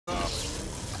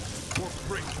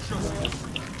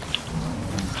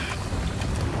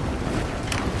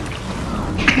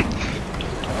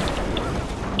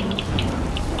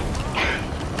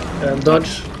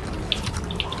Dodge.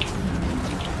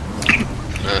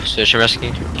 Search and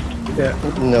rescue. Yeah.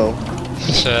 No.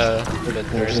 It's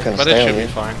but it should be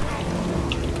fine.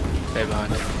 Stay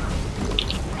behind it.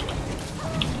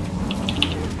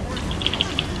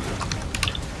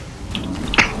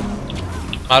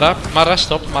 Mara,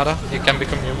 stop, Mara. You can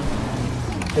become human.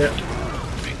 Yeah.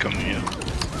 Become human.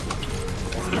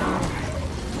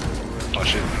 Oh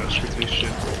shit, no, strictly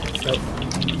shit. Nope.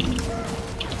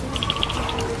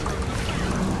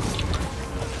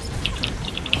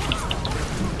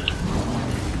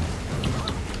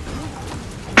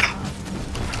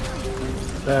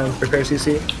 Prepare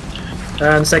CC.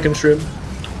 And second shroom.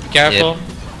 Careful,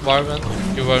 Marvin.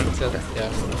 You won't get it.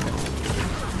 Yeah.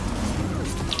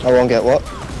 I won't get what?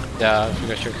 Yeah, if you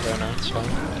got your chrono, it's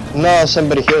fine. No,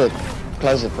 somebody heal it.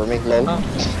 Close it for me, lol.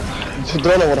 Oh.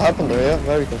 Don't know what happened there, yeah?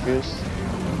 Very confused.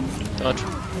 Dodge.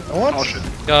 What? Oh shit.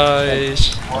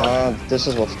 Guys, This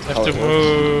is what have how to it works.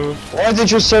 move. Why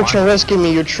did you search and rescue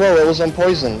me, you troll? I was on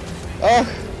poison. Oh!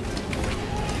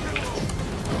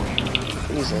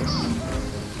 Jesus.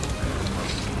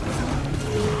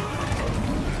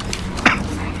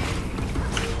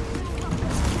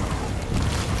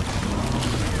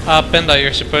 Panda,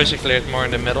 you're supposed to clear it more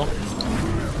in the middle.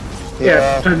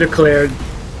 Yeah, trying to clear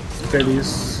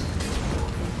these.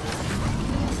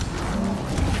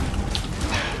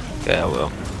 Yeah, I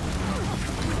will.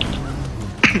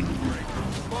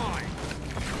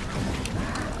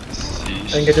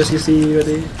 And get your CC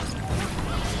ready.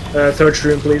 Third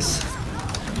shroom, please.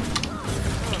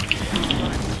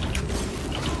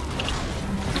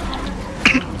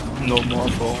 No more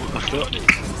for after.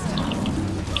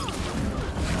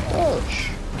 Ouch.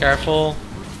 Careful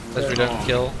that we don't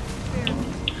kill.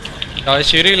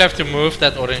 Guys, you really have to move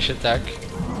that orange attack.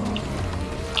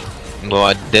 Well,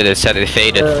 I did it, said it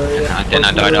faded, Yeah. and then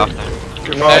I died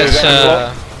after. Guys,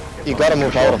 You gotta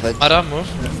move out of it. Mara, move.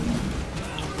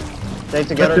 Stay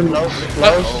together, Let them- close,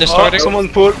 Oh, close. distorting. Someone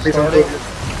pull. Please don't take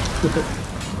it.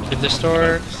 Get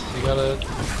distort. You got it.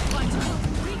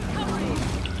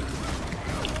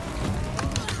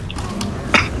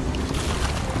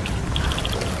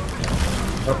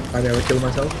 Oh, I never killed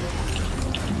myself.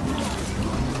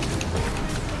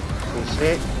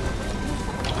 See?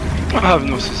 I have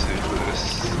no CC for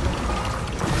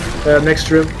this.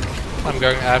 Next room. I'm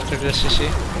going after this, you see.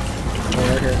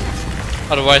 Oh,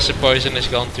 okay. Otherwise the poison is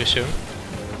gone too soon.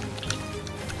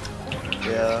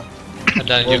 Yeah. And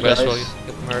then Well, you guys guys. will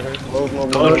get murdered. Move,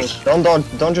 move, Dodge. move. Don't dodge,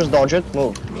 don't just dodge it,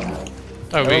 move.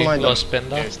 Oh, Never we mind lost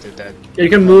Panda. Yeah, you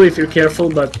can move if you're careful,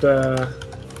 but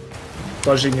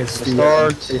dodging is the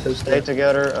Start, safest. stay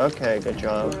together. Okay, good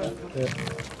job. Yeah.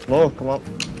 Move, come on.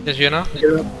 Yes, you know?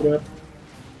 Get up, get up.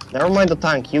 Never mind the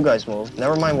tank, you guys move.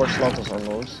 Never mind where Slothasor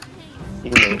moves.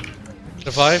 You move.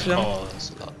 Revive them. Oh,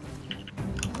 that's a lot.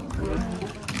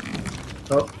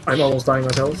 Oh, I'm almost dying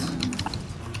myself.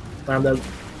 I'm dead.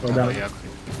 Or down.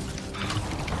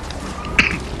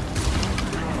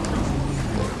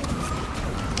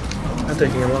 I'm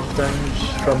taking a lot of damage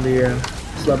from the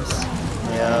slabs.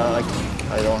 Yeah,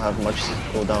 I don't have much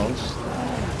cooldowns.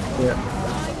 Yeah.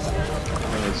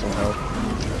 I need some help.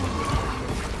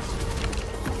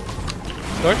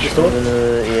 Torch?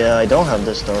 Yeah, I don't have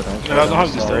this start. Yeah, I don't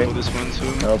have this sorry. time for this one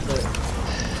too.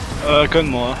 Nope. Gun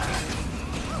more.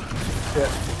 Yeah.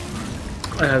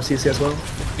 I have CC as well.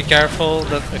 Be careful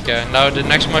that. Okay, now the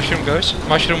next mushroom goes.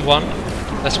 Mushroom 1.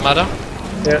 That's Mara.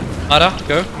 Yeah. Mara,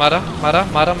 go. Mara, Mara,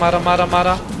 Mara, Mara, Mara,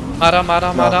 Mara. Mara,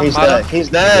 Mara, Mara, No, he's Mara. dead. He's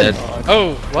dead.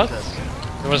 Oh, what?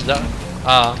 It was that.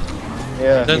 Ah,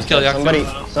 Yeah. Don't he's kill dead.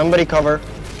 Yakut. Somebody cover.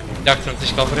 Jagdhunt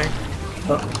is covering.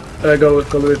 Go a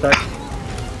bit back.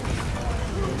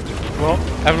 Well,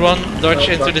 everyone dodge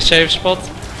into the safe spot.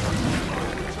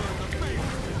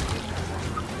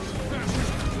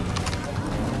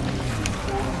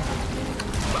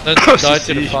 Don't die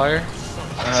to the fire.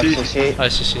 I have See. CC.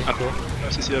 ICC, cool.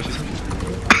 FCC.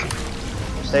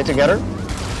 Stay together.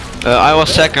 I was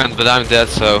second, but I'm dead,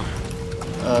 so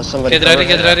Somebody Get ready,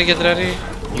 cover. get ready, get ready.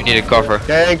 you need a cover.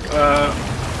 Okay.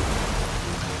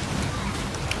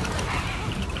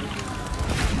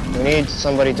 We need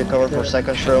somebody to cover for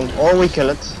second shroom, or we kill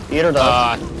it. Either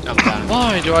that. I'm down.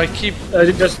 Why do I keep...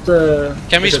 Just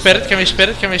Can we spit it, can we spit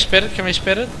it, can we spit it, can we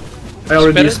spit it? I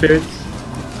already used Spirit? spirit.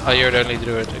 Oh, you're the only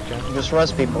druid, okay. Just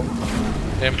rest people.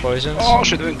 Damn poisons. Oh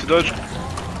shit, I need to dodge.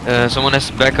 Someone has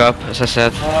to back up, as I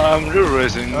said. I'm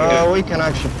re-raising. We can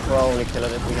actually probably kill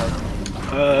it if we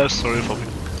have. Sorry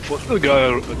for the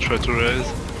guy I tried to raise.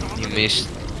 You missed.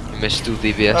 You missed 2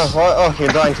 DPS. Oh, you're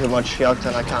dying too much,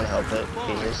 Yachten, I can't help it.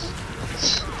 Jesus.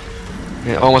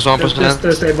 Yeah, almost 1%.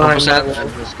 Just stay behind that 1%. wall.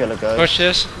 Just kill it, guys.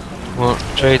 Pushes.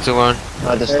 3, 2, 1.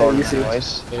 I destroyed easy.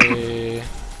 it, anyways.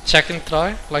 Second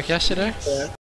try, like yesterday. Yeah.